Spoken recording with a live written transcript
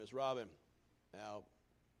Miss Robin, now,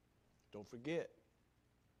 don't forget,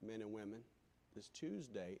 men and women, this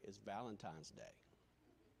Tuesday is Valentine's Day.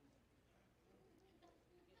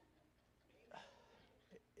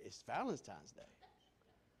 It's Valentine's Day.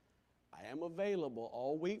 I am available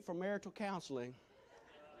all week for marital counseling.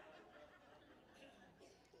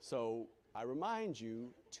 So I remind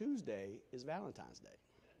you, Tuesday is Valentine's Day.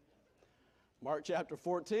 Mark chapter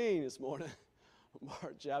 14 this morning.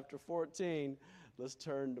 Mark chapter 14. Let's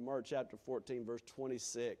turn to Mark chapter 14, verse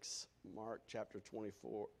 26. Mark chapter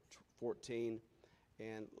 14.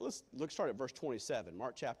 And let's start at verse 27.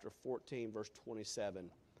 Mark chapter 14, verse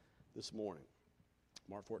 27 this morning.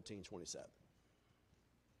 Mark 14, 27.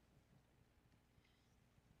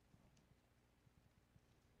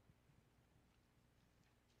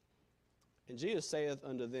 And Jesus saith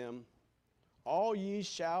unto them, all ye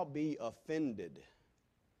shall be offended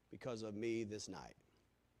because of me this night.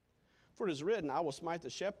 For it is written, I will smite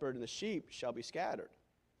the shepherd, and the sheep shall be scattered.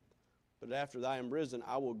 But after that I am risen,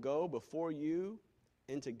 I will go before you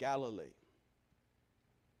into Galilee.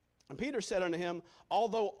 And Peter said unto him,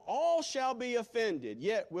 although all shall be offended,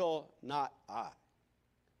 yet will not I.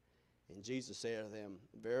 And Jesus said unto them,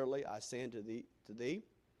 verily I say unto thee,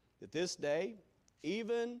 that this day,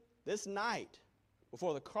 even this night,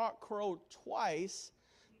 before the cock crow twice,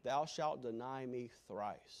 thou shalt deny me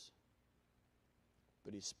thrice.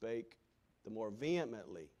 But he spake the more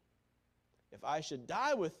vehemently, if I should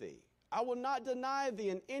die with thee, I will not deny thee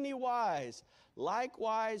in any wise.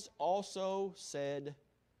 Likewise also said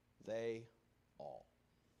they all.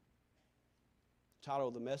 The title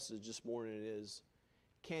of the message this morning is,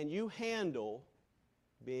 can you handle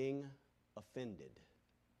being offended?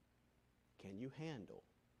 Can you handle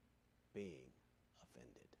being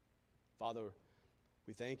offended? Father,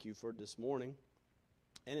 we thank you for this morning.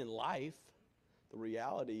 And in life, the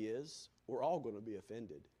reality is we're all going to be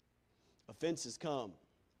offended. Offenses come.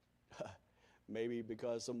 Maybe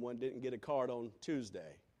because someone didn't get a card on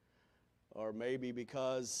Tuesday. Or maybe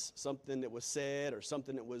because something that was said or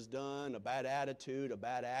something that was done, a bad attitude, a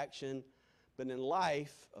bad action. But in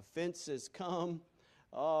life, offenses come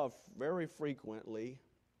very frequently.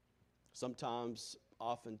 Sometimes,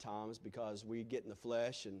 oftentimes, because we get in the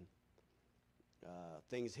flesh and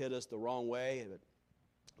things hit us the wrong way. But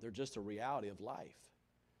they're just a reality of life.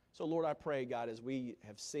 So, Lord, I pray, God, as we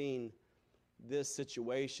have seen this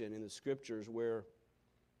situation in the Scriptures where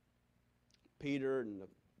Peter and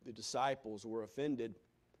the disciples were offended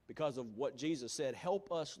because of what Jesus said,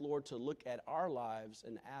 help us, Lord, to look at our lives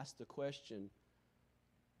and ask the question,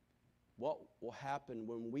 what will happen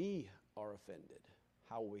when we are offended?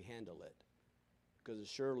 How will we handle it? Because as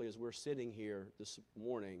surely as we're sitting here this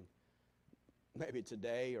morning, maybe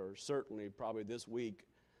today or certainly probably this week,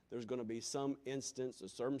 there's going to be some instance, a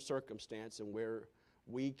certain circumstance in where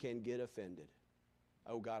we can get offended.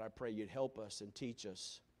 Oh God, I pray you'd help us and teach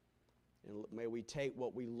us. And may we take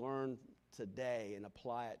what we learn today and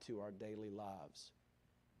apply it to our daily lives.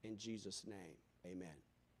 In Jesus' name, amen.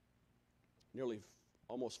 Nearly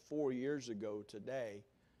almost 4 years ago today,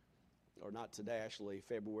 or not today actually,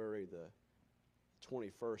 February the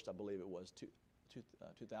 21st, I believe it was,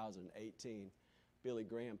 2018, Billy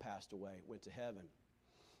Graham passed away, went to heaven.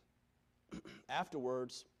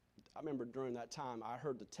 Afterwards, I remember during that time, I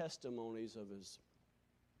heard the testimonies of his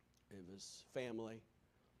family.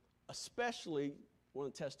 Especially one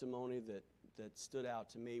of the testimony that stood out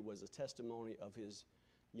to me was a testimony of his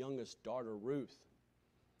youngest daughter, Ruth.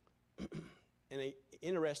 And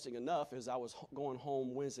interesting enough, as I was going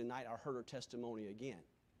home Wednesday night, I heard her testimony again.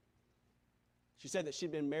 She said that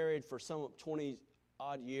she'd been married for some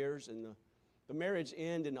 20-odd years, and the marriage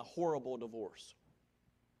ended in a horrible divorce.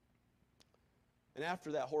 And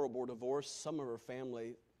after that horrible divorce, some of her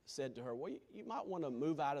family said to her, well, you might want to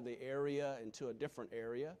move out of the area into a different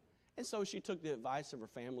area. And so she took the advice of her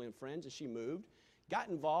family and friends, and she moved, got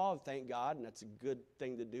involved, thank God, and that's a good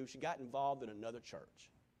thing to do. She got involved in another church,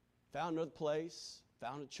 found another place,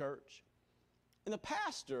 found a church. And the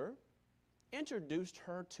pastor introduced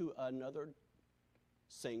her to another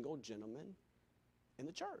single gentleman in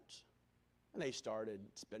the church. And they started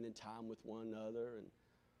spending time with one another, and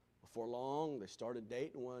before long, they started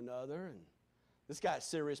dating one another, and this got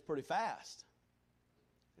serious pretty fast.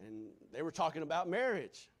 And they were talking about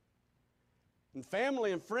marriage. And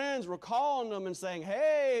family and friends were calling them and saying,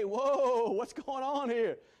 hey, whoa, what's going on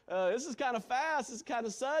here? This is kind of fast. This is kind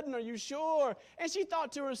of sudden. Are you sure? And she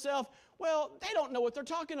thought to herself, well, they don't know what they're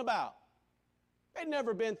talking about. They've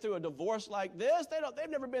never been through a divorce like this. They've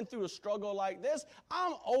never been through a struggle like this.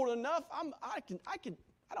 I'm old enough. I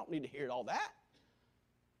don't need to hear all that.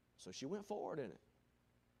 So she went forward in it.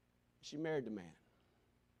 She married the man.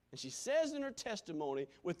 And she says in her testimony,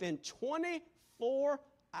 within 24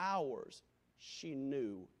 hours, she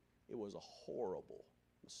knew it was a horrible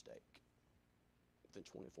mistake. Within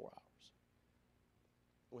 24 hours.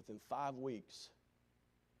 Within 5 weeks,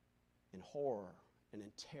 in horror and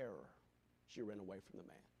in terror, she ran away from the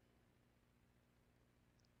man.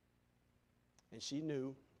 And she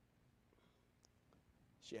knew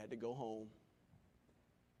she had to go home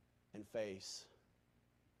and face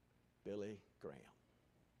Billy Graham,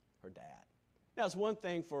 her dad. Now, it's one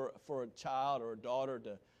thing for a child or a daughter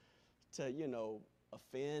to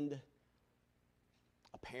offend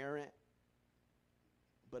a parent.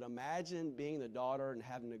 But imagine being the daughter and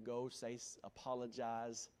having to go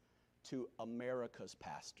apologize to America's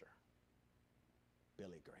pastor,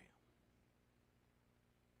 Billy Graham.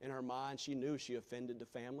 In her mind, she knew she offended the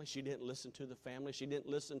family. She didn't listen to the family. She didn't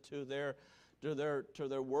listen to their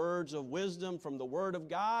words of wisdom from the Word of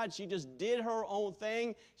God. She just did her own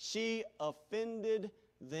thing. She offended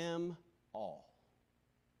them all.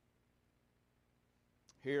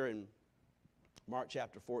 Here in Mark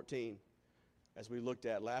chapter 14, as we looked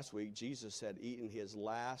at last week, Jesus had eaten his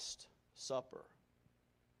last supper,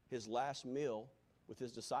 his last meal with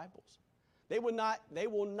his disciples. They will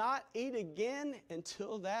not eat again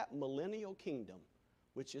until that millennial kingdom,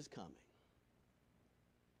 which is coming.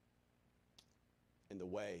 In the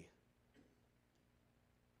way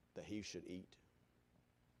that he should eat.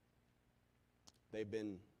 They've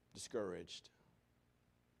been discouraged.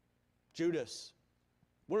 Judas,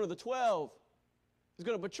 one of the 12, is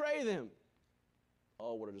going to betray them.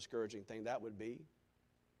 Oh, what a discouraging thing that would be.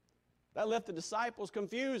 That left the disciples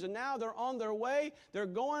confused, and now they're on their way. They're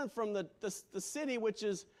going from the city, which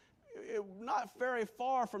is not very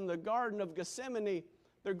far from the Garden of Gethsemane.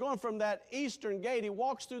 They're going from that eastern gate. He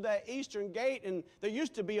walks through that eastern gate, and there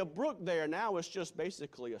used to be a brook there. Now it's just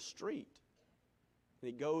basically a street.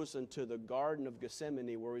 And he goes into the Garden of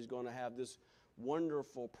Gethsemane, where he's going to have this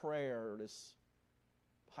wonderful prayer, this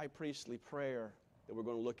high priestly prayer that we're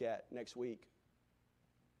going to look at next week.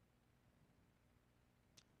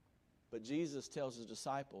 But Jesus tells his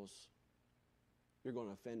disciples, you're going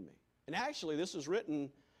to offend me. And actually, this is written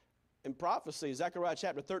in prophecy, Zechariah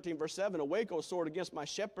chapter 13, verse 7, awake, O sword, against my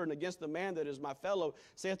shepherd and against the man that is my fellow,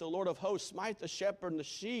 saith the Lord of hosts, smite the shepherd, and the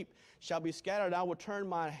sheep shall be scattered. I will turn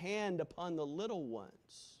my hand upon the little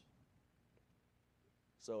ones.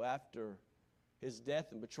 So after his death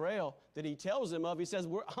and betrayal that he tells them of, he says,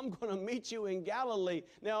 I'm going to meet you in Galilee.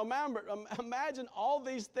 Now imagine all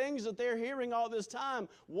these things that they're hearing all this time.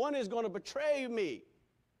 One is going to betray me.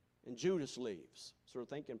 And Judas leaves. So we're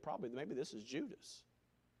thinking maybe this is Judas.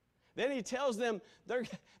 Then he tells them they're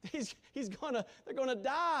going to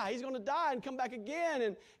die. He's going to die and come back again.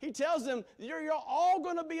 And he tells them, you're all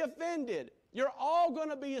going to be offended. You're all going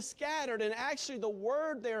to be scattered. And actually the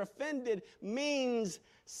word there, offended, means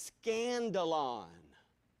scandalon.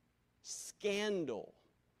 Scandal.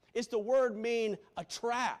 It's the word mean a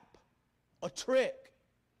trap, a trick.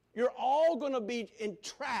 You're all going to be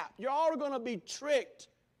entrapped. You're all going to be tricked.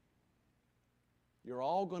 You're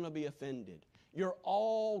all going to be offended. You're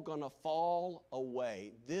all going to fall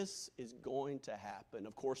away. This is going to happen.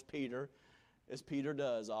 Of course, Peter, as Peter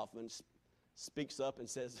does often, speaks up and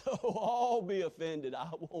says, oh, I'll be offended. I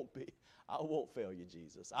won't fail you,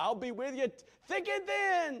 Jesus. I'll be with you thick and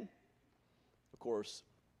thin. Of course,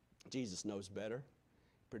 Jesus knows better.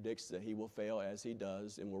 Predicts that he will fail as he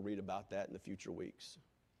does, and we'll read about that in the future weeks.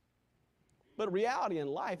 But reality in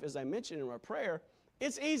life, as I mentioned in my prayer,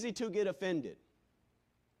 it's easy to get offended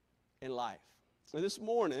in life. And this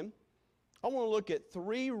morning, I want to look at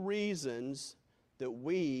 3 reasons that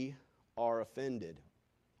we are offended,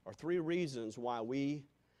 or 3 reasons why we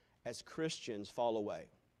as Christians fall away.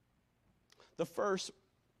 The first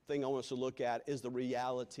thing I want us to look at is the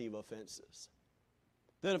reality of offenses.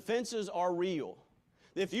 That offenses are real.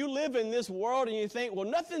 If you live in this world and you think, well,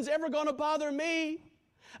 nothing's ever going to bother me,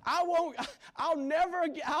 I'll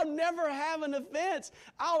never have an offense.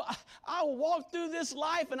 I'll walk through this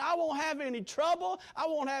life and I won't have any trouble. I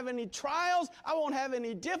won't have any trials. I won't have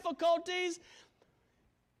any difficulties.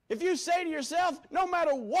 If you say to yourself, no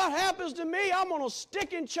matter what happens to me, I'm going to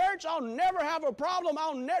stick in church. I'll never have a problem.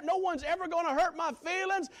 No one's ever going to hurt my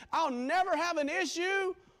feelings. I'll never have an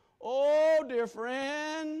issue. Oh, dear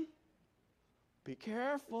friend, be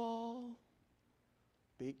careful.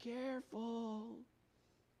 Be careful.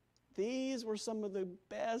 These were some of the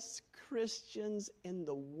best Christians in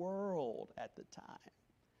the world at the time.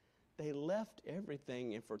 They left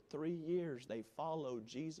everything, and for 3 years they followed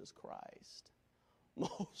Jesus Christ.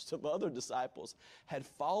 Most of other disciples had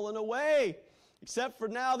fallen away, except for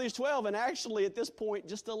now these 12, and actually at this point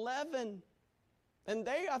just 11. And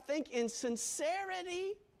they, I think, in real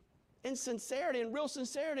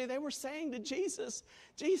sincerity, they were saying to Jesus,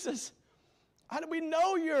 Jesus, we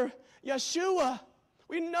know you're Yeshua.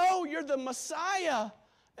 We know you're the Messiah.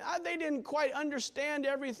 They didn't quite understand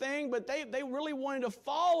everything, but they really wanted to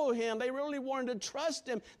follow him. They really wanted to trust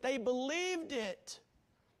him. They believed it.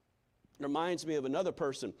 It reminds me of another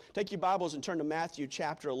person. Take your Bibles and turn to Matthew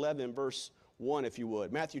chapter 11, verse 1, if you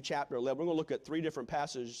would. Matthew chapter 11. We're going to look at 3 different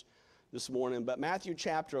passages this morning, but Matthew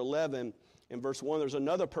chapter 11 and verse 1, there's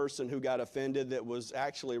another person who got offended that was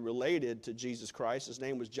actually related to Jesus Christ. His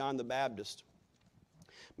name was John the Baptist.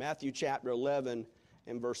 Matthew chapter 11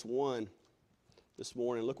 and verse 1 this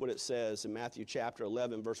morning. Look what it says in Matthew chapter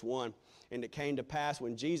 11, verse 1. And it came to pass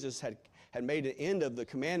when Jesus had made an end of the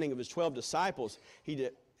commanding of his 12 disciples, he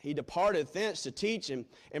departed thence to teach and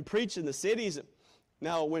preach in the cities.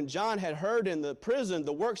 Now, when John had heard in the prison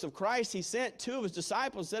the works of Christ, he sent 2 of his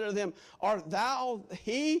disciples, said to them, Art thou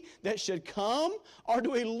he that should come, or do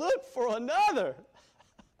we look for another?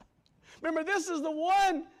 Remember, this is the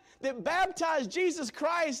one that baptized Jesus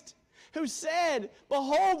Christ, who said,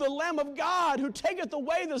 Behold the Lamb of God, who taketh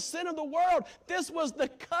away the sin of the world. This was the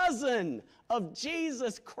cousin of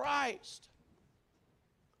Jesus Christ.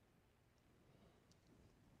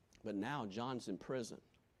 But now John's in prison.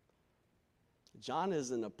 John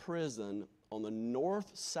is in a prison on the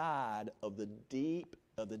north side of the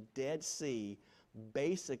Dead Sea,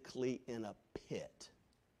 basically in a pit.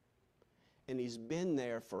 And he's been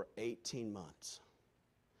there for 18 months.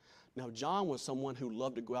 Now, John was someone who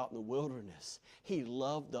loved to go out in the wilderness. He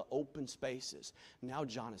loved the open spaces. Now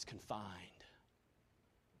John is confined.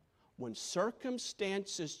 When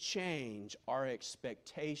circumstances change, our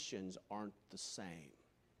expectations aren't the same.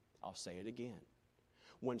 I'll say it again.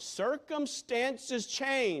 When circumstances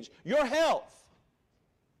change, your health,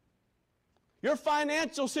 your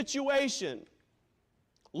financial situation,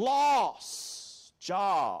 loss,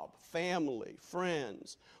 job, family,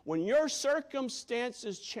 friends, when your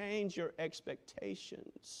circumstances change, your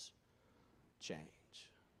expectations change.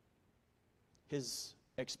 His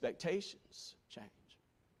expectations change.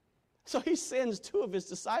 So he sends 2 of his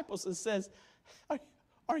disciples and says,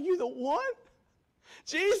 Are you the one?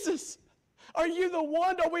 Jesus, are you the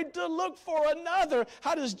one? Are we to look for another?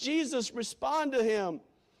 How does Jesus respond to him?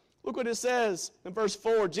 Look what it says in verse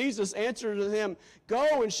 4. Jesus answered to him,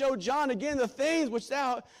 Go and show John again the things which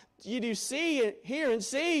you do see and hear and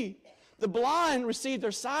see. The blind receive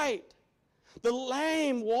their sight. The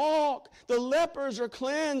lame walk. The lepers are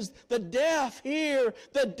cleansed. The deaf hear.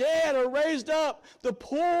 The dead are raised up. The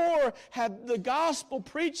poor have the gospel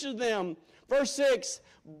preached to them. Verse 6,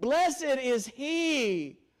 Blessed is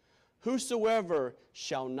he whosoever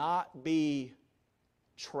shall not be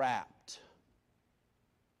trapped,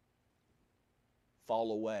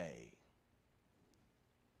 fall away,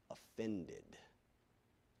 offended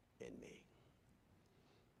in me.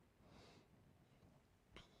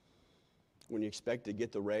 When you expect to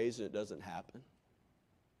get the raise and it doesn't happen,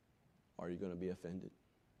 are you going to be offended?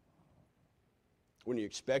 When you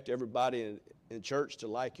expect everybody in church to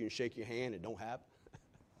like you and shake your hand and it don't happen,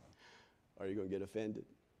 are you going to get offended?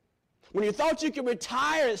 When you thought you could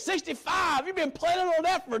retire at 65, you've been planning on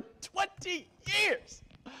that for 20 years.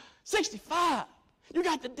 65. You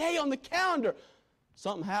got the day on the calendar.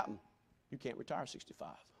 Something happened. You can't retire at 65.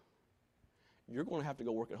 You're going to have to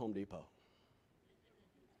go work at Home Depot.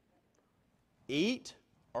 Eat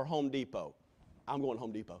or Home Depot? I'm going to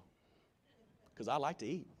Home Depot because I like to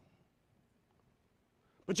eat.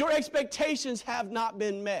 But your expectations have not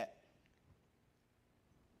been met.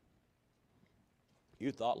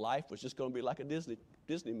 You thought life was just going to be like a Disney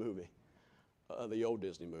movie, the old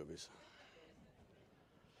Disney movies,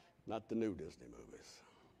 not the new Disney movies.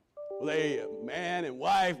 They, man and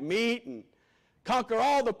wife, meet and conquer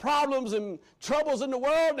all the problems and troubles in the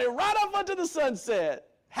world. They ride off into the sunset.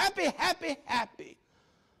 Happy, happy, happy.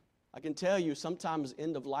 I can tell you sometimes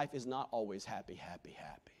end of life is not always happy, happy,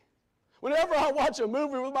 happy. Whenever I watch a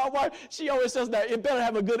movie with my wife, she always says that it better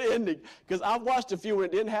have a good ending. Because I've watched a few and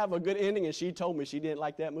it didn't have a good ending, and she told me she didn't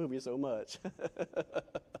like that movie so much.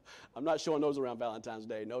 I'm not showing those around Valentine's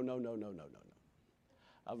Day. No.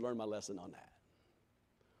 I've learned my lesson on that.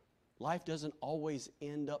 Life doesn't always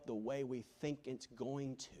end up the way we think it's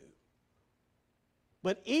going to.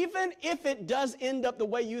 But even if it does end up the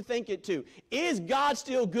way you think it to, is God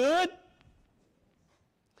still good?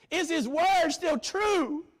 Is His Word still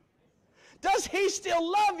true? Does He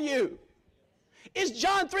still love you? Is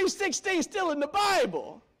John 3:16 still in the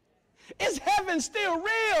Bible? Is heaven still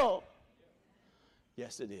real?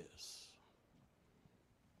 Yes, it is.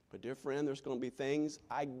 But dear friend, there's going to be things,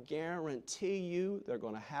 I guarantee you, they're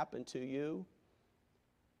going to happen to you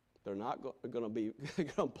They're not going to be going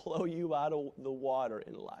to blow you out of the water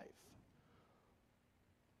in life.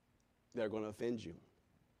 They're going to offend you.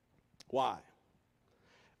 Why?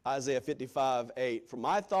 Isaiah 55:8. For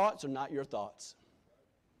my thoughts are not your thoughts,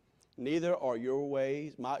 neither are your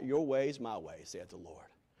ways my ways, saith the Lord.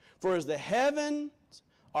 For as the heavens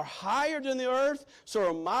are higher than the earth, so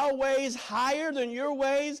are my ways higher than your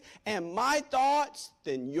ways, and my thoughts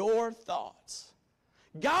than your thoughts.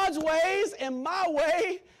 God's ways and my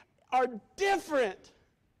way are different.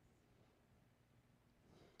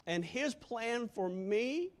 And his plan for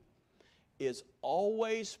me is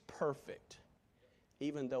always perfect,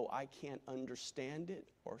 even though I can't understand it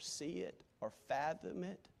or see it or fathom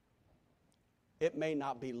it. It may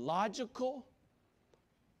not be logical,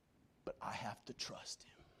 but I have to trust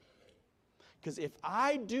him. Because if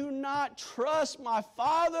I do not trust my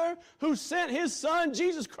Father who sent his Son,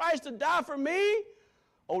 Jesus Christ, to die for me,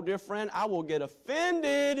 oh, dear friend, I will get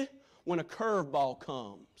offended when a curveball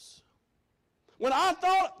comes. When I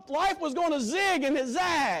thought life was going to zig and it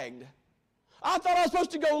zagged. I thought I was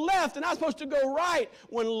supposed to go left and I was supposed to go right.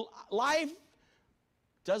 When life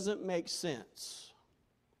doesn't make sense.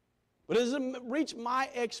 But it doesn't reach my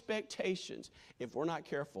expectations. If we're not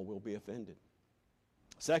careful, we'll be offended.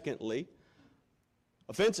 Secondly,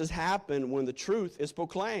 offenses happen when the truth is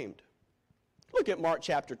proclaimed. Look at Mark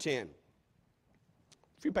chapter 10.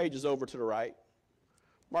 A few pages over to the right.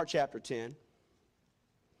 Mark chapter 10.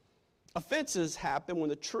 Offenses happen when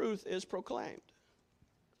the truth is proclaimed.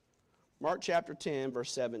 Mark chapter 10,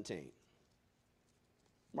 verse 17.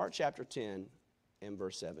 Mark chapter 10 and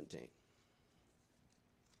verse 17.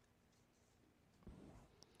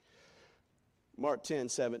 Mark 10,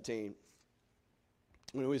 17.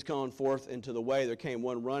 When he was gone forth into the way, there came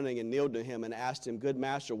one running and kneeled to him and asked him, Good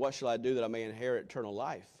master, what shall I do that I may inherit eternal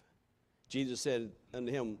life? Jesus said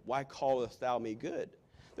unto him, Why callest thou me good?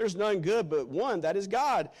 There's none good but one, that is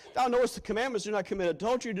God. Thou knowest the commandments, do not commit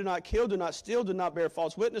adultery, do not kill, do not steal, do not bear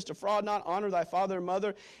false witness, defraud not, honor thy father and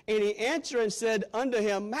mother. And he answered and said unto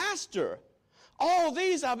him, Master, all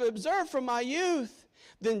these I've observed from my youth.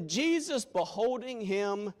 Then Jesus, beholding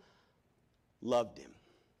him, loved him,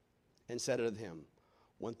 and said unto him,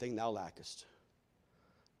 One thing thou lackest.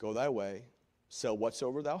 Go thy way, sell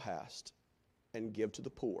whatsoever thou hast, and give to the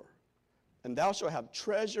poor. And thou shalt have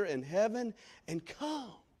treasure in heaven, and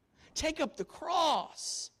come, take up the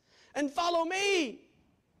cross, and follow me.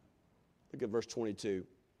 Look at verse 22.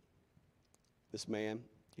 This man,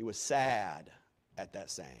 he was sad at that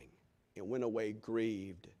saying, and went away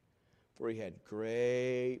grieved, for he had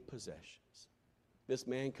great possessions. This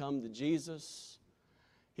man come to Jesus.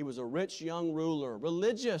 He was a rich young ruler,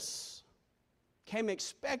 religious, came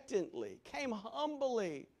expectantly, came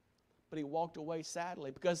humbly, but he walked away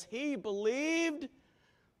sadly because he believed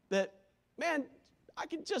that, man, I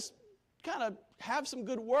could just kind of have some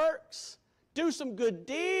good works, do some good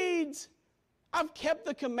deeds. I've kept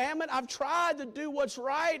the commandment. I've tried to do what's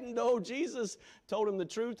right. And though Jesus told him the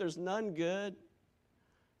truth, there's none good.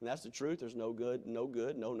 And that's the truth. There's no good,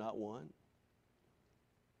 no, not one.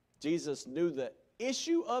 Jesus knew the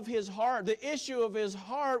issue of his heart. The issue of his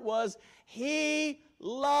heart was he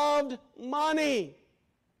loved money.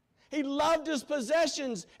 He loved his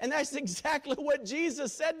possessions, and that's exactly what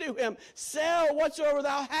Jesus said to him. Sell whatsoever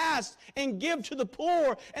thou hast and give to the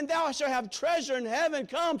poor, and thou shalt have treasure in heaven.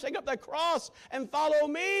 Come, take up thy cross and follow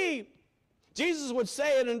me. Jesus would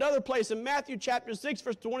say in another place in Matthew chapter 6,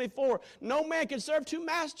 verse 24, No man can serve two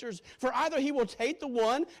masters, for either he will hate the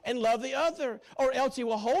one and love the other, or else he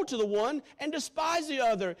will hold to the one and despise the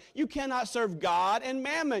other. You cannot serve God and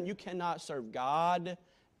mammon. You cannot serve God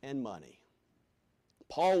and money.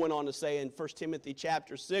 Paul went on to say in 1 Timothy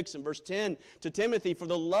chapter 6 and verse 10 to Timothy, For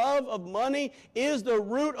the love of money is the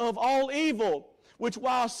root of all evil, which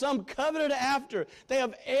while some coveted after, they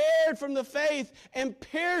have erred from the faith and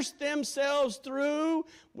pierced themselves through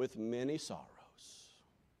with many sorrows.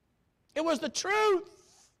 It was the truth.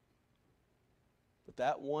 But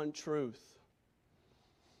that one truth,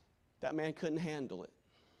 that man couldn't handle it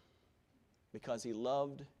because he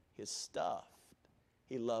loved his stuff.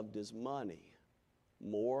 He loved his money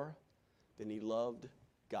more than he loved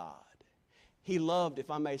God. He loved, if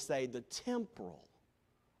I may say, the temporal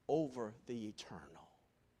over the eternal.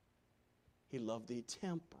 He loved the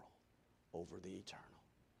temporal over the eternal.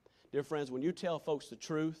 Dear friends, when you tell folks the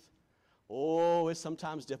truth, it's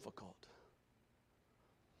sometimes difficult.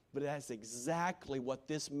 But that's exactly what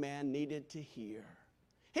this man needed to hear.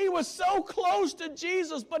 He was so close to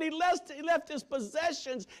Jesus, but he left his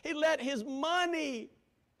possessions. He let his money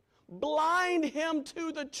blind him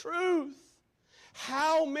to the truth.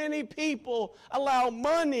 How many people allow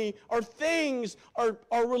money or things or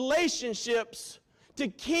relationships to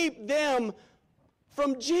keep them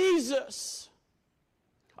from Jesus?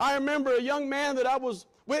 I remember a young man that I was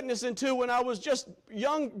witnessing to when I was just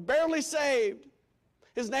young, barely saved.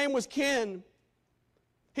 His name was Ken.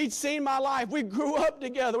 He'd seen my life. We grew up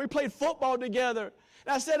together. We played football together.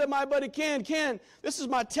 And I said to my buddy Ken, this is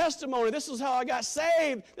my testimony. This is how I got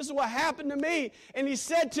saved. This is what happened to me. And he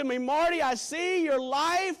said to me, Marty, I see your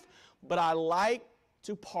life, but I like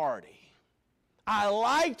to party. I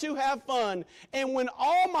like to have fun. And when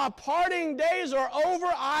all my partying days are over,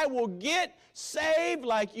 I will get saved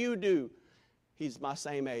like you do. He's my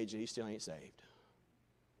same age and he still ain't saved.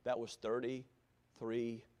 That was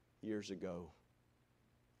 33 years ago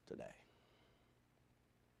today.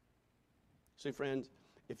 See, friends,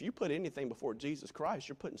 if you put anything before Jesus Christ,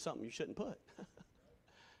 you're putting something you shouldn't put. The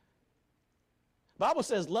Bible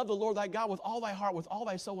says, love the Lord thy God with all thy heart, with all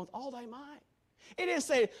thy soul, with all thy mind. It didn't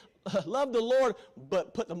say, love the Lord,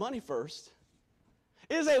 but put the money first.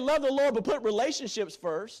 It didn't say, love the Lord, but put relationships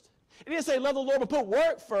first. It didn't say, love the Lord, but put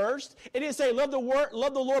work first. It didn't say, love the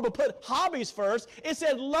Lord, but put hobbies first. It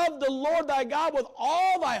said, love the Lord thy God with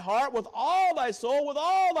all thy heart, with all thy soul, with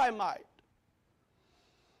all thy might.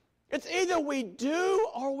 It's either we do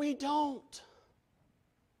or we don't.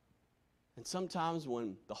 And sometimes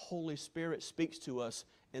when the Holy Spirit speaks to us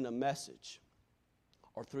in a message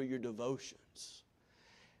or through your devotions,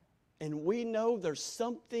 and we know there's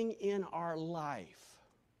something in our life,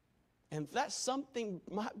 and that something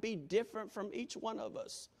might be different from each one of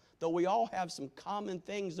us, though we all have some common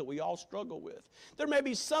things that we all struggle with. There may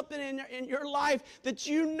be something in your life that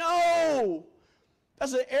you know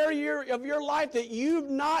that's an area of your life that you've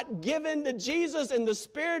not given to Jesus, and the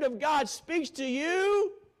Spirit of God speaks to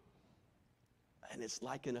you, and it's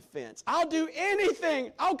like an offense. I'll do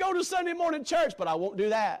anything. I'll go to Sunday morning church, but I won't do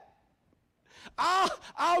that.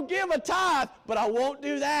 I'll give a tithe, but I won't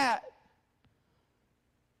do that.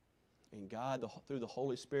 And God, through the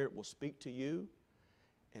Holy Spirit, will speak to you,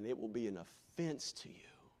 and it will be an offense to you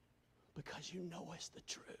because you know it's the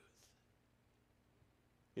truth.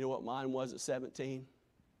 You know what mine was at 17?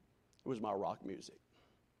 It was my rock music.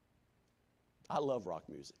 I love rock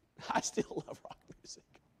music. I still love rock music.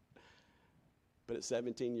 But at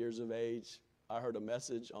 17 years of age, I heard a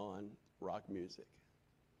message on rock music.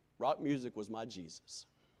 Rock music was my Jesus.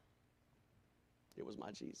 It was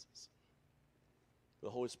my Jesus. The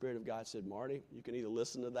Holy Spirit of God said, Marty, you can either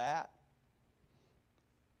listen to that,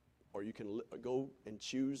 or you can go and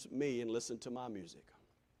choose me and listen to my music.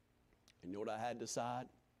 And you know what I had to decide?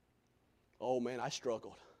 Oh, man, I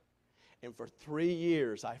struggled. And for 3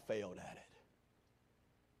 years, I failed at it.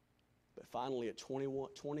 But finally, at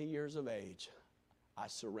 20 years of age, I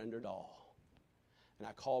surrendered all. And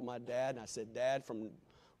I called my dad, and I said, Dad, from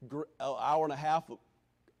an hour and a half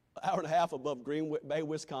above Green Bay,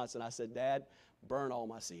 Wisconsin, I said, Dad, burn all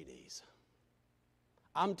my CDs.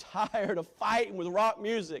 I'm tired of fighting with rock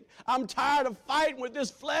music. I'm tired of fighting with this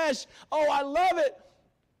flesh. Oh, I love it.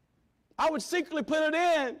 I would secretly put it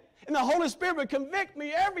in, and the Holy Spirit would convict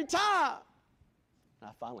me every time. And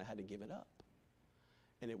I finally had to give it up.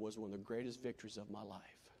 And it was one of the greatest victories of my life.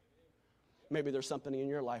 Maybe there's something in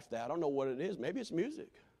your life that I don't know what it is. Maybe it's music.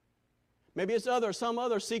 Maybe it's some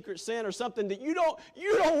other secret sin or something that you don't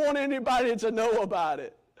want anybody to know about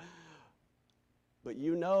it. But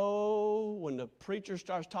you know when the preacher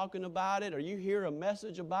starts talking about it or you hear a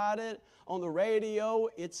message about it on the radio,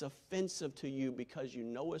 it's offensive to you because you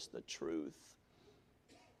know it's the truth.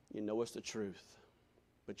 You know it's the truth.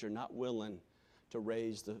 But you're not willing to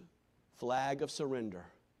raise the flag of surrender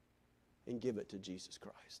and give it to Jesus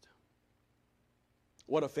Christ.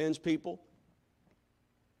 What offends people?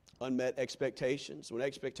 Unmet expectations. When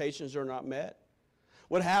expectations are not met.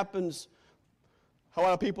 What happens?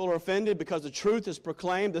 How people are offended? Because the truth is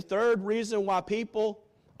proclaimed. The third reason why people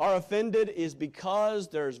are offended is because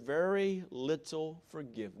there's very little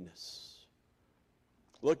forgiveness.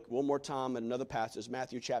 Look one more time at another passage,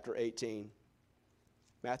 Matthew chapter 18.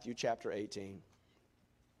 Matthew chapter 18.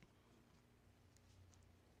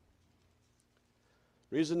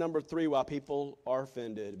 Reason number 3 why people are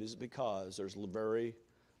offended is because there's very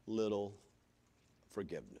little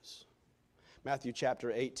forgiveness. Matthew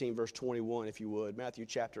chapter 18, verse 21, if you would. Matthew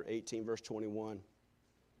chapter 18, verse 21.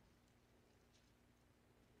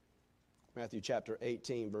 Matthew chapter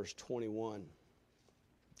 18, verse 21.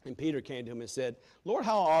 And Peter came to him and said, Lord,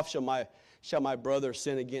 how often shall my brother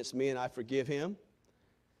sin against me and I forgive him?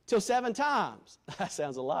 Till 7 times. That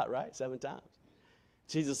sounds a lot, right? 7 times.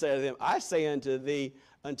 Jesus said to them, I say unto thee,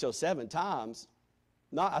 until 7 times.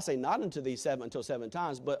 Not unto thee until 7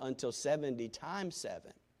 times, but until 70 times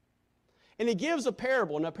 7. And he gives a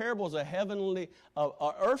parable, and a parable is a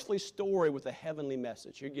earthly story with a heavenly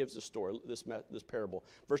message. Here gives the story, this parable.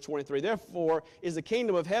 Verse 23, therefore is the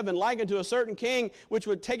kingdom of heaven likened to a certain king, which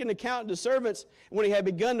would take an account to servants. When he had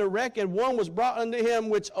begun to reckon, one was brought unto him,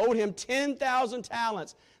 which owed him 10,000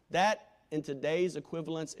 talents. That, in today's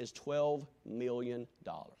equivalence, is $12 million.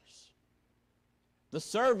 The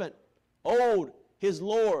servant owed his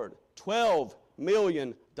Lord $12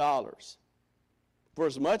 million. For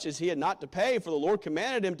as much as he had not to pay, for the Lord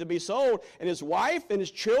commanded him to be sold, and his wife and his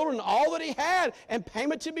children, all that he had, and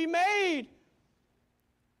payment to be made.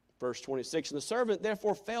 Verse 26, and the servant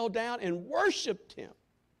therefore fell down and worshipped him,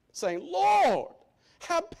 saying, Lord,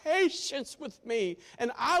 have patience with me,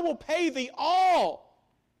 and I will pay thee all.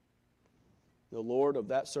 The Lord of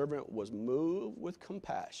that servant was moved with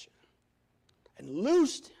compassion, and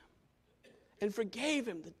loosed him, and forgave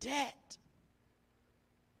him the debt.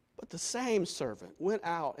 But the same servant went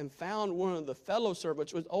out and found one of the fellow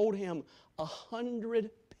servants which owed him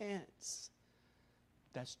 100 pence.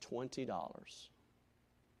 That's $20.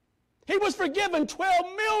 He was forgiven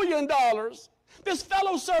 $12 million. This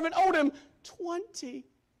fellow servant owed him $20.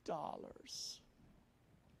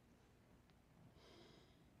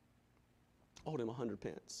 Owed him 100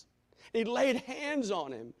 pence. And he laid hands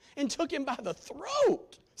on him and took him by the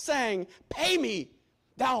throat, saying, pay me,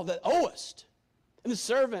 thou that owest. And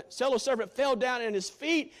the fellow servant fell down at his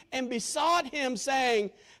feet and besought him,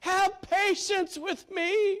 saying, have patience with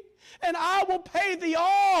me, and I will pay thee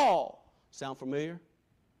all. Sound familiar?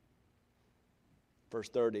 Verse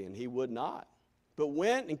 30, and he would not, but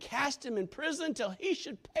went and cast him in prison till he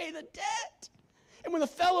should pay the debt. And when the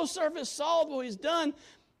fellow servants saw what he's done,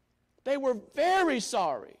 they were very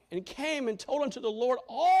sorry, and came and told unto the Lord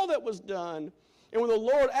all that was done. And when the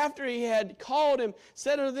Lord, after he had called him,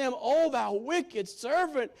 said unto them, O thou wicked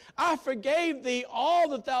servant, I forgave thee all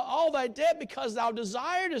thy debt, because thou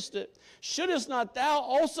desiredst it. Shouldest not thou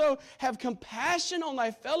also have compassion on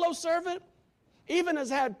thy fellow servant, even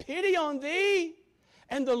as I had pity on thee?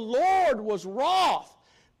 And the Lord was wroth.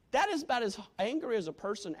 That is about as angry as a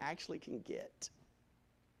person actually can get.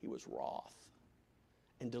 He was wroth,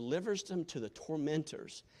 and delivers them to the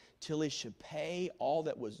tormentors, till he should pay all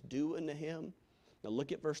that was due unto him. Now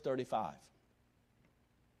look at verse 35.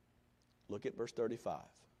 Look at verse 35.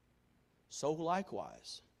 So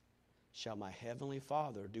likewise shall my heavenly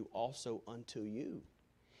Father do also unto you,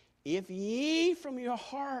 if ye from your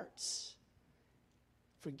hearts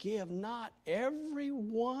forgive not every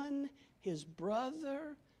one his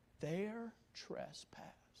brother their trespass.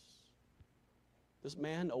 This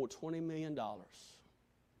man owed $20 million,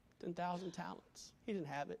 10,000 talents. He didn't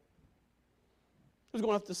have it. He was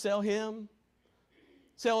going to have to sell him,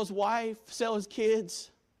 sell his wife, sell his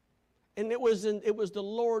kids. And it was the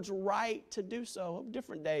Lord's right to do so.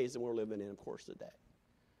 Different days than we're living in, of course, today.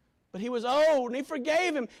 But he was owed, and he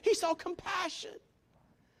forgave him. He saw compassion.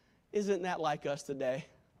 Isn't that like us today?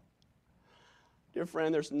 Dear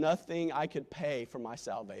friend, there's nothing I could pay for my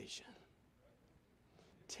salvation.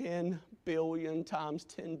 10 billion times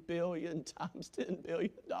 10 billion times $10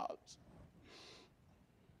 billion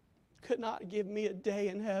could not give me a day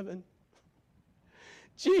in heaven.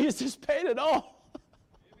 Jesus paid it all.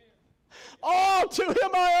 All to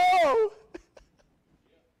him I owe.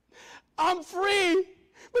 I'm free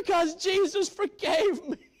because Jesus forgave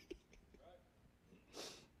me.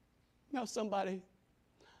 Now somebody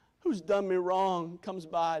who's done me wrong comes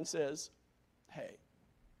by and says, hey,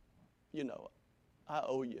 you know, I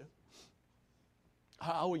owe you.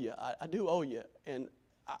 I owe you. I do owe you. And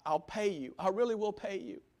I'll pay you. I really will pay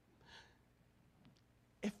you.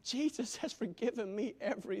 If Jesus has forgiven me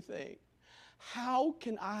everything, how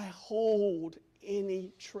can I hold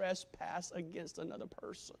any trespass against another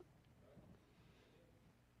person?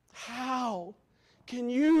 How can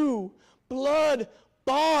you,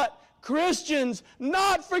 blood-bought Christians,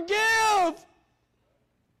 not forgive? How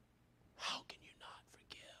can you not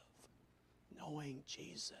forgive, knowing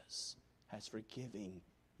Jesus has forgiven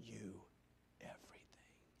you everything?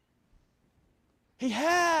 He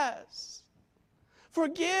has.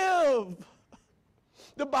 Forgive.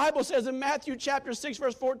 The Bible says in Matthew chapter 6,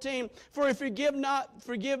 verse 14, for if you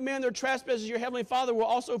forgive men their trespasses, your heavenly Father will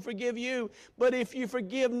also forgive you. But if you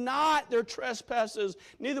forgive not their trespasses,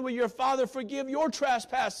 neither will your Father forgive your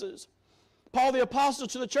trespasses. Paul the Apostle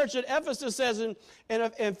to the church at Ephesus says in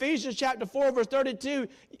Ephesians chapter 4, verse 32,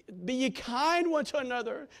 be ye kind one to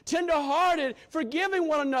another, tenderhearted, forgiving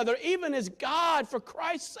one another, even as God, for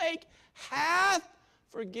Christ's sake, hath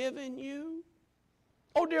forgiven you.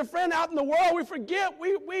 Oh, dear friend, out in the world, we forget.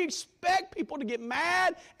 We expect people to get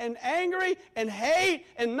mad and angry and hate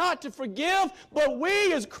and not to forgive. But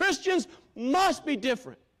we as Christians must be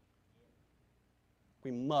different.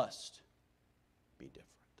 We must be different.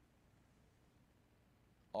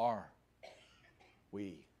 Are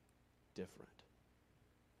we different?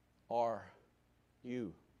 Are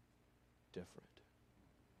you different?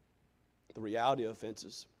 The reality of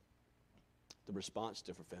offenses, the response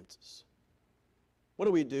to offenses. What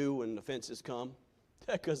do we do when offenses come?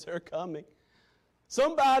 Because they're coming.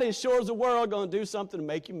 Somebody sure as the world going to do something to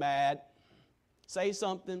make you mad. Say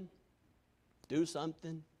something. Do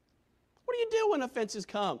something. What do you do when offenses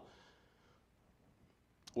come?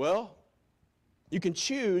 Well, you can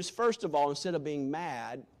choose, first of all, instead of being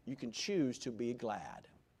mad, you can choose to be glad.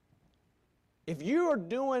 If you are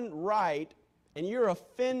doing right and you're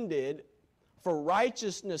offended for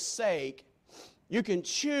righteousness' sake, you can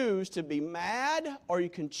choose to be mad or you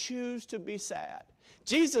can choose to be sad.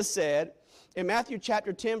 Jesus said in Matthew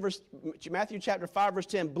chapter 5, verse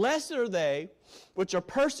 10, "Blessed are they which are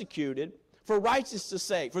persecuted for righteousness'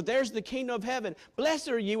 sake, for theirs is the kingdom of heaven. Blessed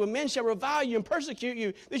are you when men shall revile you and persecute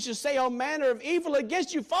you. They shall say all manner of evil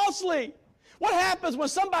against you falsely." What happens when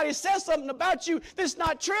somebody says something about you that's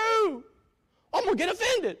not true? I'm going to get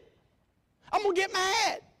offended. I'm going to get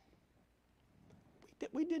mad.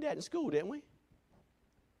 We did that in school, didn't we?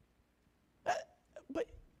 But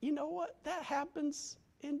you know what? That happens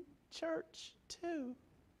in church too.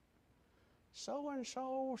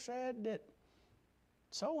 So-and-so said that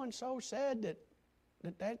so-and-so said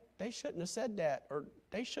that they shouldn't have said that, or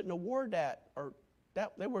they shouldn't have wore that, or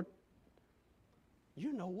that they were.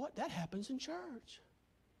 You know what? That happens in church.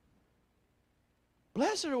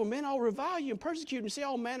 Blessed are when men all revile you and persecute and say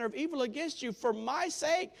all manner of evil against you. For my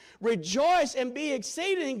sake, rejoice and be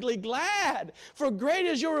exceedingly glad. For great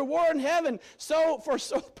is your reward in heaven. So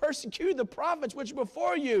persecuted the prophets which were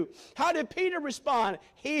before you. How did Peter respond?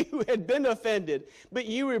 He who had been offended, but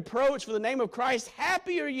you reproach for the name of Christ.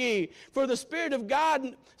 Happy are ye, for the Spirit of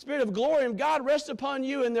God, Spirit of glory and God rests upon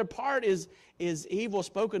you, and their part is evil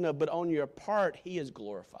spoken of, but on your part he is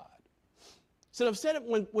glorified. So instead of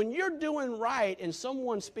when you're doing right and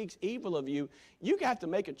someone speaks evil of you, you have to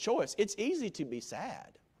make a choice. It's easy to be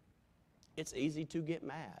sad. It's easy to get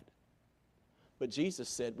mad. But Jesus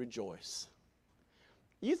said, rejoice.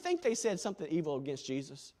 You think they said something evil against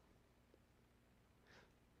Jesus?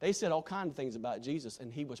 They said all kinds of things about Jesus,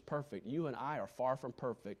 and he was perfect. You and I are far from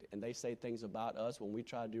perfect, and they say things about us when we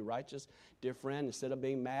try to do righteous. Dear friend, instead of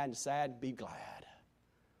being mad and sad, be glad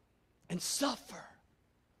and suffer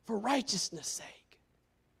for righteousness' sake.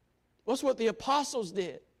 That's what the apostles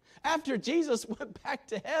did. After Jesus went back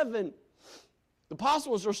to heaven, the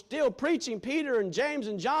apostles are still preaching. Peter and James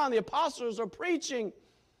and John, the apostles are preaching,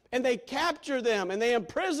 and they capture them, and they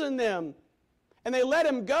imprison them, and they let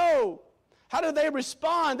them go. How do they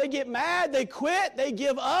respond? They get mad, they quit, they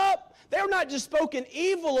give up. They're not just spoken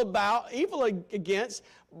evil against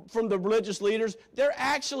from the religious leaders. They're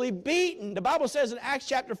actually beaten. The Bible says in Acts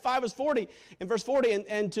chapter 5 verse 40,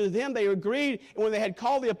 and to them they agreed, and when they had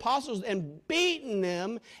called the apostles and beaten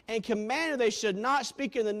them and commanded they should not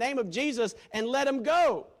speak in the name of Jesus, and let them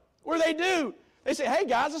go. What do? They say, hey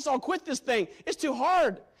guys, let's all quit this thing. It's too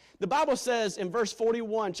hard. The Bible says in verse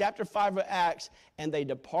 41, chapter 5 of Acts, and they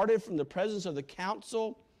departed from the presence of the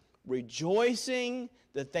council, rejoicing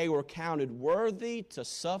that they were counted worthy to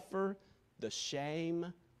suffer the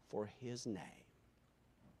shame for his name.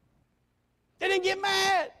 They didn't get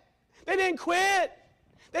mad. They didn't quit.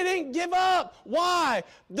 They didn't give up. Why?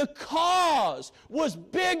 The cause was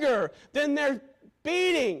bigger than their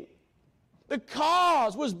beating. The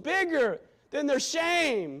cause was bigger than their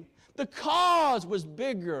shame. The cause was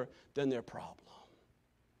bigger than their problem.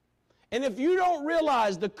 And if you don't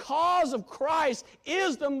realize the cause of Christ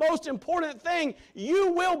is the most important thing,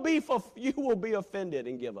 you will be offended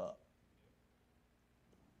and give up.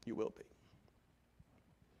 You will be.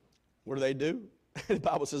 What do? The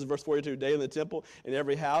Bible says in verse 42, daily in the temple, in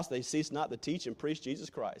every house, they ceased not to teach and preach Jesus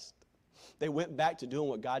Christ. They went back to doing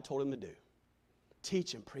what God told them to do.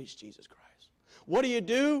 Teach and preach Jesus Christ. What do you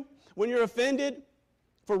do when you're offended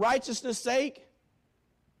for righteousness' sake?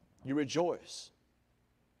 You rejoice.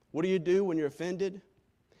 What do you do when you're offended?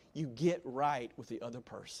 You get right with the other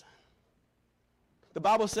person. The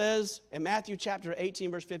Bible says in Matthew chapter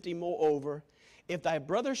 18, verse 50, moreover, if thy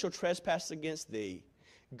brother shall trespass against thee,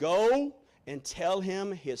 go and tell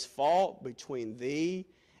him his fault between thee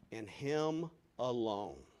and him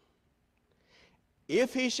alone.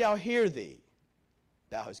 If he shall hear thee,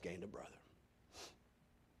 thou hast gained a brother.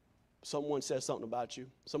 Someone says something about you.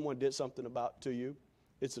 Someone did something to you.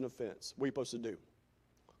 It's an offense. What are you supposed to do?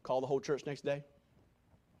 Call the whole church next day.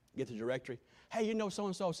 Get the directory. Hey, you know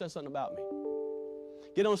so-and-so said something about me.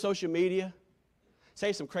 Get on social media.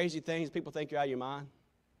 Say some crazy things. People think you're out of your mind.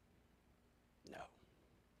 No.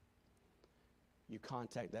 You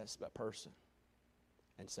contact that person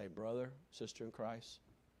and say, brother, sister in Christ,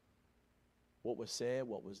 what was said,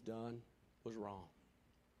 what was done was wrong.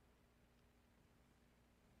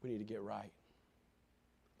 We need to get right.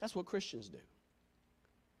 That's what Christians do.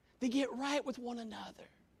 They get right with one another.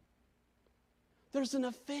 There's an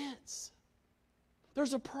offense.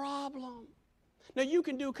 There's a problem. Now, you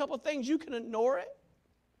can do a couple of things. You can ignore it,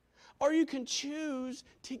 or you can choose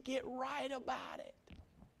to get right about it.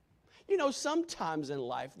 You know, sometimes in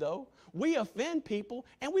life, though, we offend people,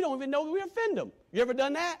 and we don't even know that we offend them. You ever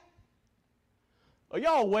done that? Are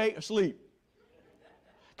y'all awake or asleep?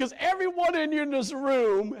 Because everyone in this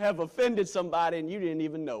room have offended somebody, and you didn't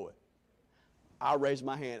even know it. I'll raise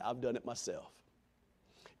my hand. I've done it myself.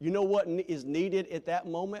 You know what is needed at that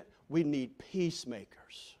moment? We need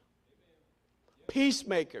peacemakers.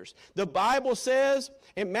 Peacemakers. The Bible says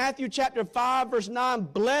in Matthew chapter 5, verse 9,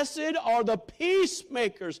 blessed are the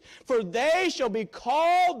peacemakers, for they shall be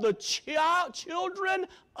called the children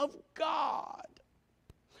of God.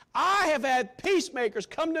 I have had peacemakers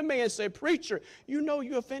come to me and say, preacher, you know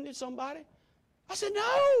you offended somebody? I said,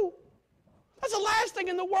 no. That's the last thing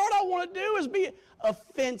in the world I want to do is be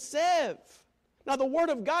offensive. Now, the Word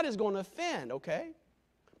of God is going to offend, okay?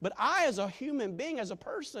 But I, as a human being, as a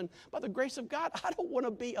person, by the grace of God, I don't want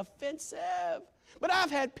to be offensive. But I've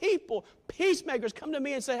had people, peacemakers, come to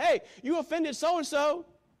me and say, hey, you offended so-and-so.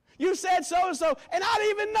 You said so-and-so, and I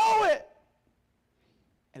didn't even know it.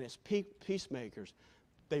 And as peacemakers,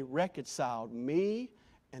 they reconciled me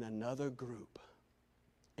and another group.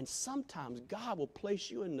 And sometimes God will place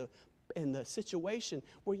you in the situation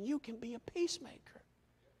where you can be a peacemaker.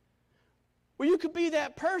 Where you could be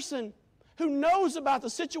that person who knows about the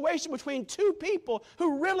situation between two people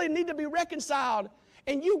who really need to be reconciled.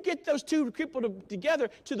 And you get those two people together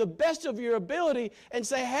to the best of your ability and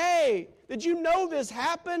say, hey, did you know this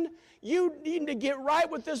happened? You need to get right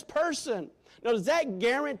with this person. Now, does that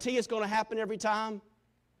guarantee it's going to happen every time?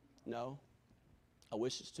 No. I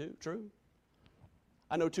wish it's true.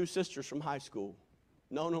 I know two sisters from high school.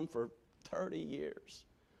 Known them for 30 years.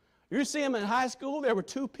 You see them in high school, there were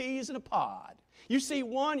two peas in a pod. You see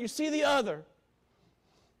one, you see the other.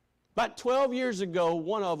 About 12 years ago,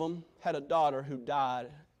 one of them had a daughter who died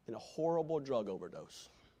in a horrible drug overdose.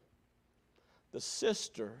 The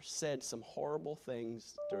sister said some horrible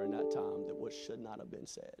things during that time that should not have been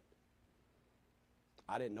said.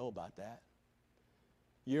 I didn't know about that.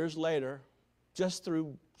 Years later, just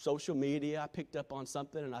through social media, I picked up on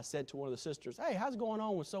something and I said to one of the sisters, hey, how's it going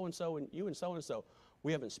on with so-and-so and you and so-and-so?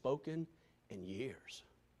 We haven't spoken in years.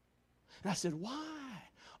 And I said, why?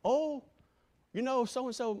 Oh, you know,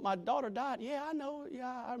 so-and-so, my daughter died. Yeah, I know.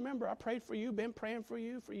 Yeah, I remember. I prayed for you, been praying for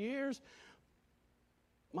you for years.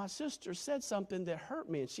 My sister said something that hurt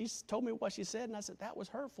me, and she told me what she said, and I said, that was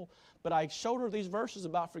hurtful. But I showed her these verses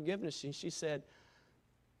about forgiveness, and she said,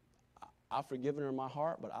 I've forgiven her in my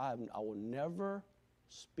heart, but I will never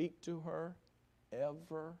speak to her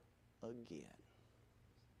ever again.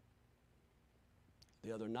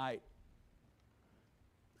 The other night,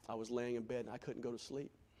 I was laying in bed and I couldn't go to sleep.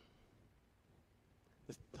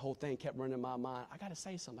 The whole thing kept running in my mind. I got to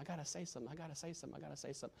say something. I got to say something. I got to say something. I got to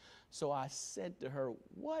say something. So I said to her,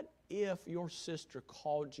 what if your sister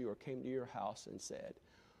called you or came to your house and said,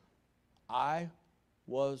 I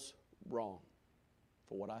was wrong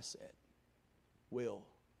for what I said. Will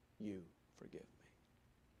you forgive me?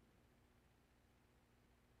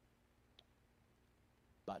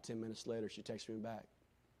 About 10 minutes later, she texted me back.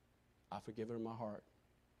 I've forgiven her in my heart.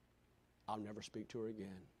 I'll never speak to her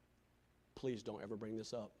again. Please don't ever bring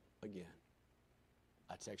this up again.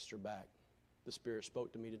 I texted her back. The Spirit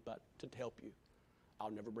spoke to me to help you.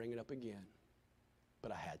 I'll never bring it up again,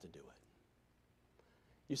 but I had to do it.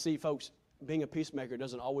 You see, folks, being a peacemaker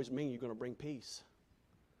doesn't always mean you're going to bring peace.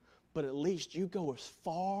 But at least you go as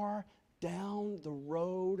far down the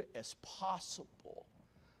road as possible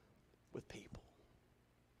with people.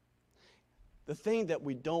 The thing that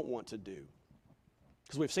we don't want to do,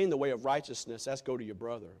 because we've seen the way of righteousness, that's go to your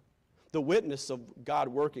brother. The witness of God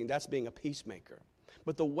working, that's being a peacemaker.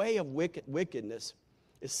 But the way of wickedness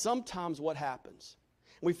is sometimes what happens.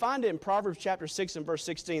 We find it in Proverbs chapter 6 and verse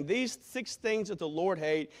 16. These 6 things that the Lord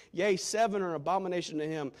hate, yea, 7 are an abomination to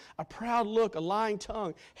him. A proud look, a lying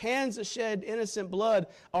tongue, hands that shed innocent blood,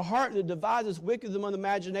 a heart that devises wicked among the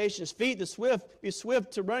imaginations, feet that be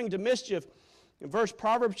swift to running to mischief. In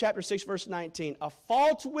Proverbs chapter 6, verse 19, a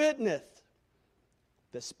false witness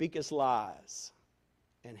that speaketh lies.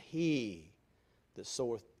 and he that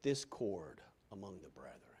soweth discord among the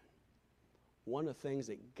brethren. One of the things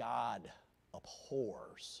that God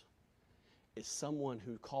abhors is someone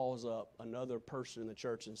who calls up another person in the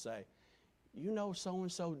church and say, you know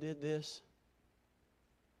so-and-so did this.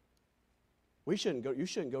 You shouldn't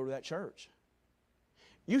go to that church.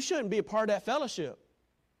 You shouldn't be a part of that fellowship.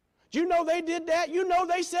 Do you know they did that? You know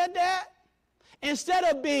they said that? Instead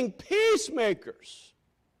of being peacemakers,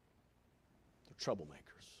 they're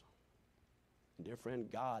troublemakers. And dear friend,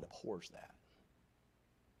 God abhors that.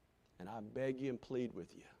 And I beg you and plead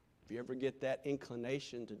with you, if you ever get that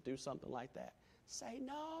inclination to do something like that, say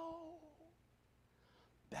no.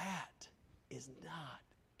 That is not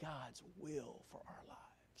God's will for our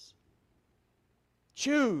lives.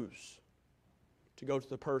 Choose to go to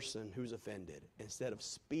the person who's offended instead of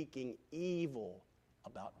speaking evil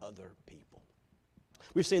about other people.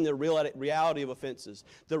 We've seen the reality of offenses,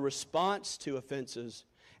 the response to offenses,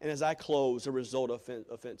 and as I close, the result of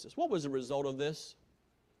offenses. What was the result of this?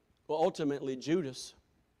 Well, ultimately, Judas.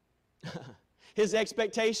 His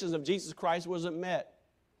expectations of Jesus Christ wasn't met.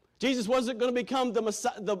 Jesus wasn't going to become the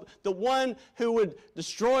Messiah, the one who would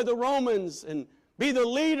destroy the Romans and be the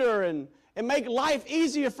leader and make life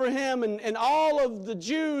easier for him and all of the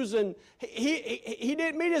Jews. And he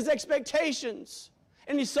didn't meet his expectations.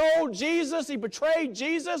 And he sold Jesus, he betrayed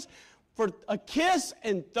Jesus for a kiss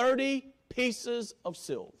and 30 pieces of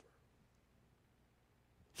silver.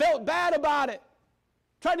 Felt bad about it.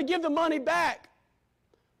 Tried to give the money back.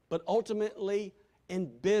 But ultimately,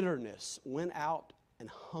 in bitterness, went out and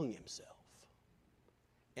hung himself.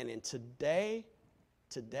 And in today,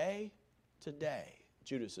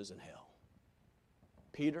 Judas is in hell.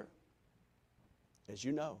 Peter, as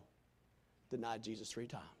you know, denied Jesus 3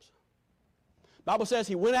 times. The Bible says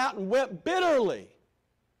he went out and wept bitterly.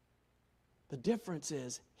 The difference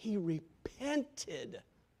is he repented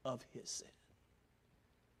of his sin.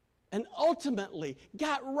 And ultimately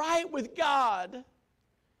got right with God.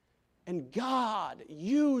 And God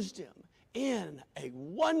used him in a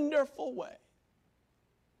wonderful way.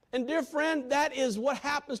 And dear friend, that is what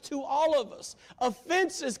happens to all of us.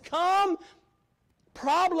 Offenses come,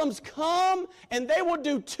 problems come, and they will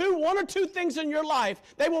do one or two things in your life.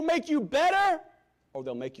 They will make you better, or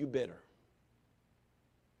they'll make you bitter.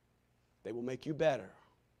 They will make you better,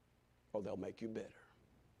 or they'll make you bitter.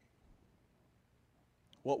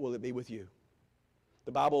 What will it be with you?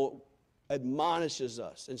 The Bible admonishes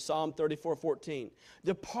us in Psalm 34:14.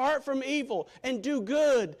 Depart from evil and do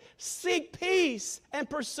good. Seek peace and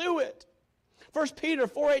pursue it. 1 Peter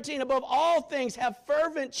 4:18, above all things have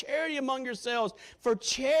fervent charity among yourselves, for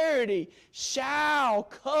charity shall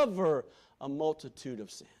cover a multitude of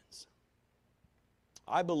sins.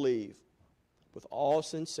 I believe with all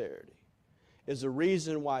sincerity is the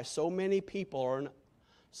reason why so many people are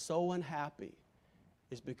so unhappy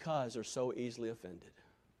is because they're so easily offended.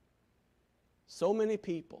 So many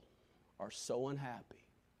people are so unhappy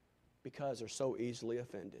because they're so easily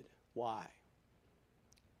offended. Why?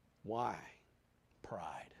 Why?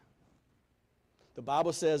 Pride. The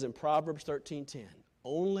Bible says in Proverbs 13:10,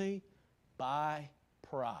 only by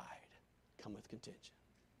pride cometh contention.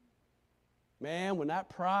 Man, when that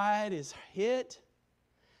pride is hit,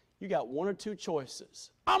 you got one or two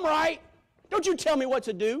choices. I'm right. Don't you tell me what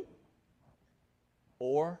to do.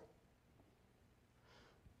 Or,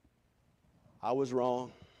 I was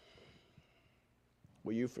wrong.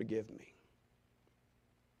 Will you forgive me?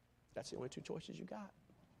 That's the only two choices you got.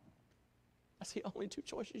 That's the only two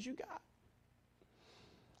choices you got.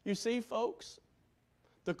 You see, folks,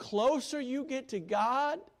 the closer you get to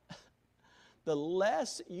God, the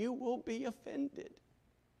less you will be offended.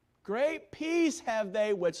 Great peace have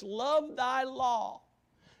they which love thy law,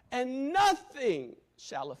 and nothing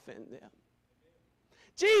shall offend them.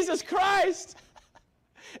 Jesus Christ,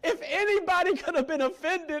 if anybody could have been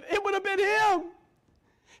offended, it would have been him.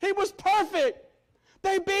 He was perfect.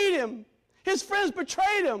 They beat him. His friends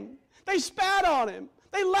betrayed him. They spat on him.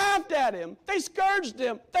 They laughed at him. They scourged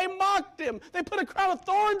him. They mocked him. They put a crown of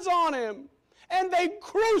thorns on him. And they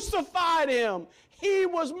crucified him. He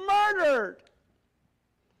was murdered.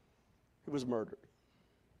 He was murdered.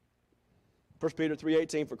 1 Peter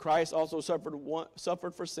 3:18, for Christ also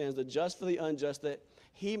suffered for sins, the just for the unjust, that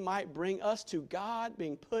he might bring us to God,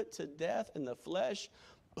 being put to death in the flesh,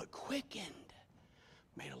 but quickened,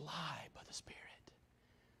 made alive by the Spirit.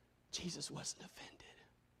 Jesus wasn't offended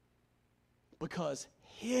because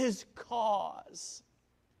his cause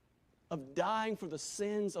of dying for the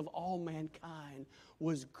sins of all mankind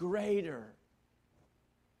was greater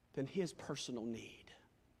than his personal need.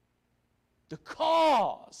 The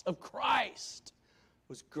cause of Christ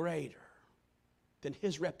was greater than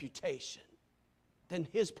his reputation, than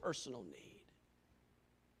his personal need.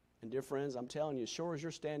 And dear friends, I'm telling you, as sure as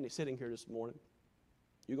you're sitting here this morning,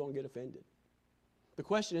 you're going to get offended. The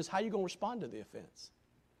question is, how are you going to respond to the offense?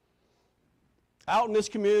 Out in this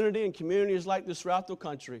community and communities like this throughout the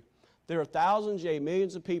country, there are thousands, yea,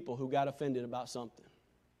 millions of people who got offended about something.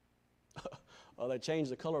 Oh, they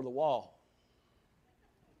changed the color of the wall.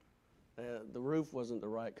 The roof wasn't the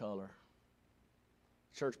right color.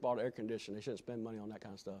 Church bought air conditioning. They shouldn't spend money on that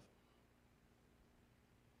kind of stuff.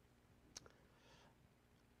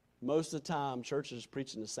 Most of the time, churches is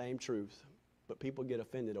preaching the same truth, but people get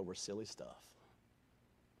offended over silly stuff.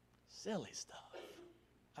 Silly stuff.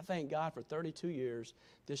 I thank God for 32 years,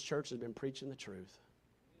 this church has been preaching the truth.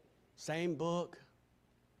 Same book,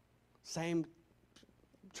 same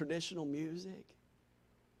traditional music.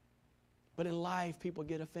 But in life, people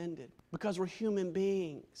get offended because we're human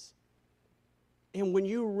beings. And when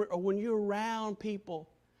you're around people,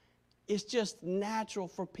 it's just natural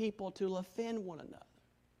for people to offend one another.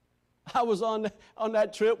 I was on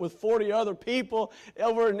that trip with 40 other people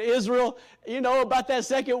over in Israel. You know, about that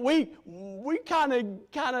second week, we kind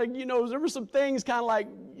of, you know, there were some things kind of like,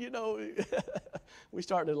 you know, we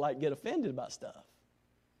started to like get offended about stuff.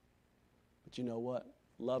 But you know what?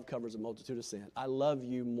 Love covers a multitude of sin. I love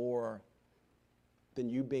you more than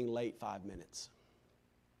you being late 5 minutes.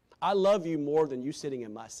 I love you more than you sitting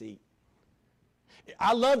in my seat.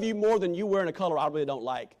 I love you more than you wearing a color I really don't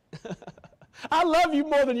like. I love you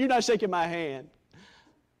more than you not shaking my hand.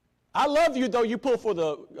 I love you though you pull for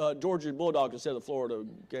the Georgia Bulldogs instead of the Florida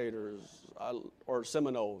Gators or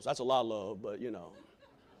Seminoles. That's a lot of love, but you know.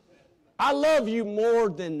 I love you more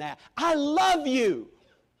than that. I love you.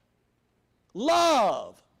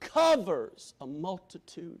 Love covers a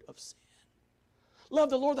multitude of sin. Love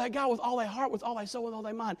the Lord thy God with all thy heart, with all thy soul, with all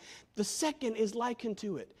thy mind. The second is likened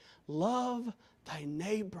to it. Love thy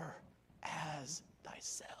neighbor as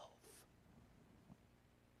thyself.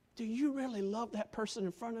 Do you really love that person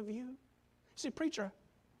in front of you? See, preacher,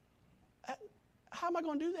 how am I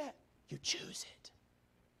going to do that? You choose it.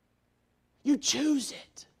 You choose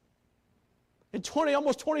it. In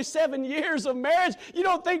almost 27 years of marriage, you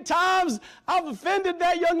don't think times I've offended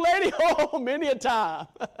that young lady? Oh, many a time.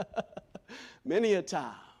 Many a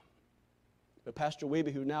time. But Pastor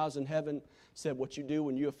Wiebe, who now is in heaven, said what you do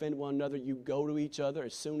when you offend one another, you go to each other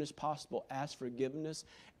as soon as possible, ask forgiveness,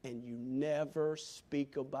 and you never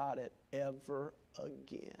speak about it ever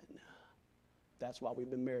again. That's why we've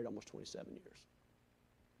been married almost 27 years.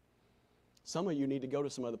 Some of you need to go to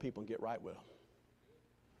some other people and get right with them.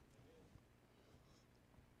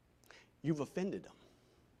 You've offended them.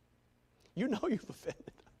 You know you've offended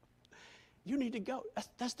them. You need to go.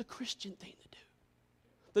 That's the Christian thing to do.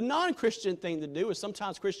 The non-Christian thing to do, as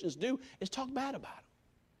sometimes Christians do, is talk bad about them.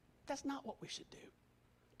 That's not what we should do.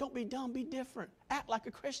 Don't be dumb, be different. Act like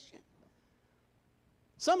a Christian.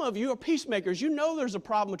 Some of you are peacemakers. You know there's a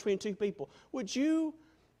problem between two people. Would you,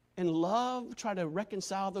 in love, try to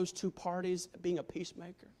reconcile those two parties being a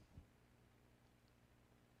peacemaker?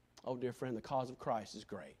 Oh, dear friend, the cause of Christ is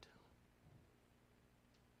great.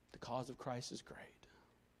 The cause of Christ is great.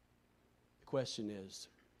 The question is,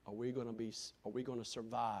 are we going to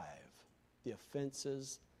survive the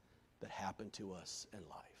offenses that happen to us in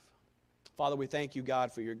life? Father, we thank you,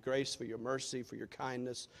 God, for your grace, for your mercy, for your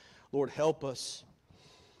kindness. Lord, help us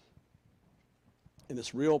in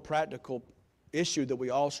this real practical issue that we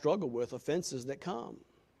all struggle with, offenses that come.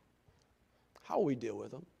 How will we deal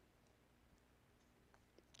with them?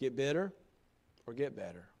 Get bitter or get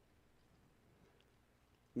better?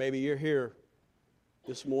 Maybe you're here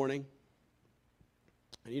this morning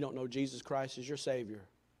and you don't know Jesus Christ as your Savior.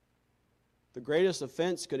 The greatest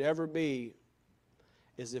offense could ever be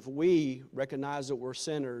is if we recognize that we're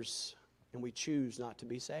sinners and we choose not to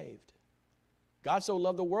be saved. God so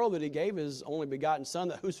loved the world that he gave his only begotten Son,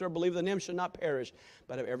 that whosoever believeth in him should not perish,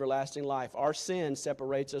 but have everlasting life. Our sin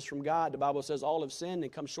separates us from God. The Bible says all have sinned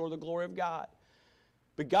and come short of the glory of God.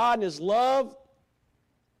 But God in his love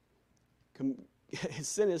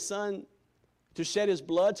sent his Son to shed his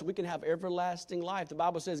blood so we can have everlasting life. The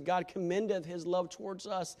Bible says God commendeth his love towards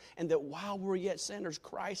us, and that while we're yet sinners,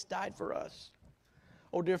 Christ died for us.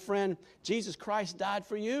 Oh, dear friend, Jesus Christ died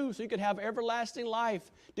for you so you could have everlasting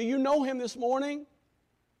life. Do you know him this morning?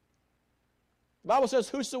 The Bible says,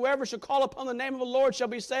 whosoever shall call upon the name of the Lord shall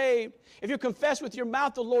be saved. If you confess with your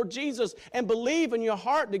mouth the Lord Jesus and believe in your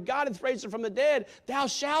heart that God hath raised him from the dead, thou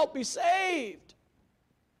shalt be saved.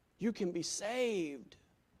 You can be saved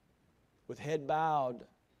with head bowed,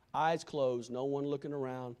 eyes closed, no one looking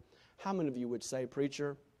around. How many of you would say,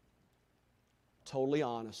 preacher, totally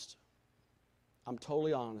honest, I'm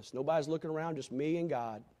totally honest. Nobody's looking around, just me and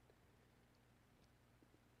God.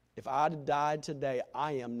 If I died today,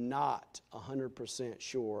 I am not 100%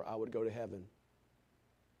 sure I would go to heaven.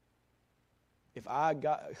 If I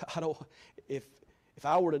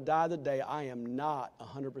were to die today, I am not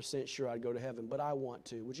 100% sure I'd go to heaven, but I want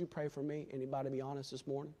to. Would you pray for me? Anybody be honest this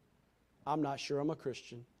morning? I'm not sure I'm a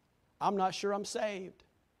Christian. I'm not sure I'm saved.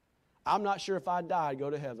 I'm not sure if I die, I'd go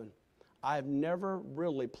to heaven. I have never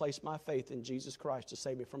really placed my faith in Jesus Christ to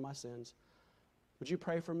save me from my sins. Would you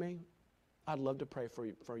pray for me? I'd love to pray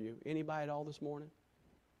for you. Anybody at all this morning?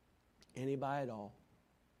 Anybody at all?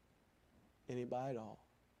 Anybody at all?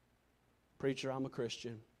 Preacher, I'm a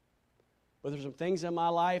Christian. But there's some things in my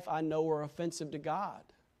life I know are offensive to God.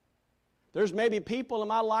 There's maybe people in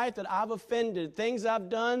my life that I've offended, things I've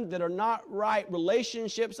done that are not right,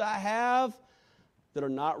 relationships I have that are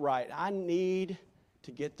not right. I need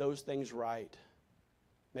to get those things right.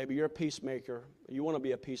 Maybe you're a peacemaker. You want to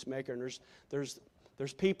be a peacemaker, and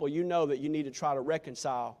there's people you know that you need to try to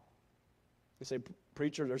reconcile. You say,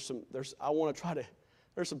 preacher, there's some things I want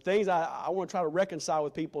to try to reconcile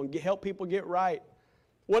with people and help people get right.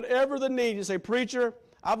 Whatever the need, you say, preacher,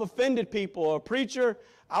 I've offended people. Or preacher,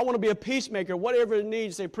 I want to be a peacemaker. Whatever the need,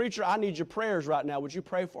 you say, preacher, I need your prayers right now. Would you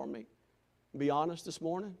pray for me? Be honest this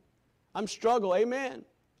morning. I'm struggling. Amen.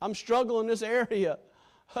 I'm struggling in this area.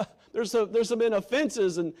 There's been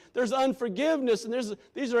offenses and there's unforgiveness and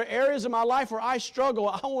these are areas in my life where I struggle.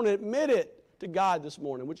 I want to admit it to God this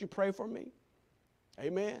morning. Would you pray for me?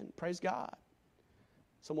 Amen. Praise God.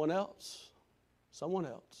 Someone else. Someone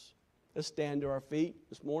else. Let's stand to our feet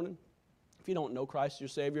this morning. If you don't know Christ as your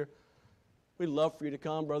Savior, we'd love for you to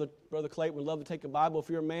come. Brother Clayton would love to take a Bible if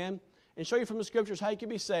you're a man and show you from the Scriptures how you can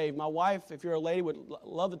be saved. My wife, if you're a lady, would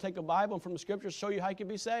love to take a Bible and from the Scriptures show you how you can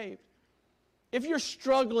be saved. If you're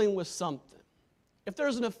struggling with something, if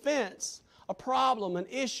there's an offense, a problem, an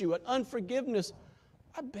issue, an unforgiveness,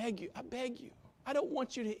 I beg you, I don't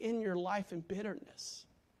want you to end your life in bitterness.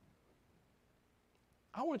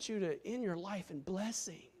 I want you to end your life in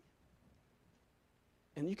blessing.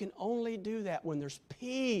 And you can only do that when there's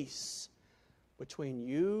peace between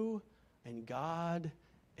you and God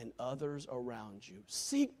and others around you.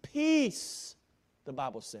 Seek peace, the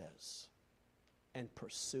Bible says, and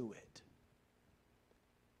pursue it.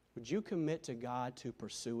 Would you commit to God to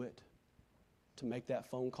pursue it? To make that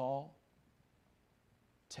phone call,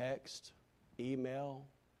 text, email,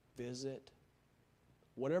 visit,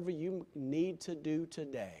 whatever you need to do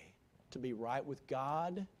today to be right with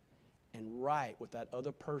God and right with that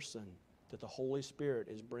other person that the Holy Spirit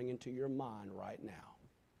is bringing to your mind right now.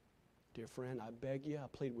 Dear friend, I beg you, I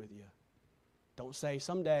plead with you. Don't say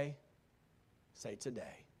someday, say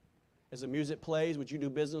today. As the music plays, would you do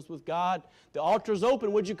business with God? The altar's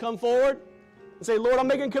open. Would you come forward and say, Lord, I'm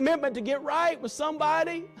making a commitment to get right with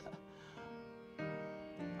somebody.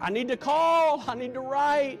 I need to call. I need to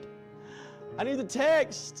write. I need to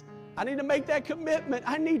text. I need to make that commitment.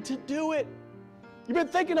 I need to do it. You've been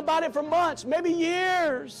thinking about it for months, maybe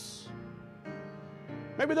years.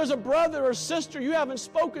 Maybe there's a brother or sister you haven't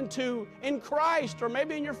spoken to in Christ or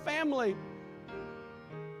maybe in your family.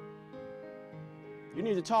 You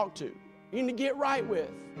need to talk to. You need to get right with.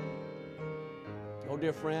 Oh,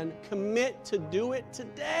 dear friend, commit to do it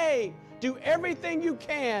today. Do everything you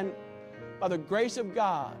can by the grace of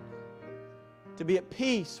God to be at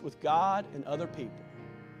peace with God and other people.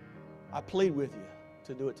 I plead with you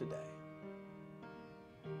to do it today.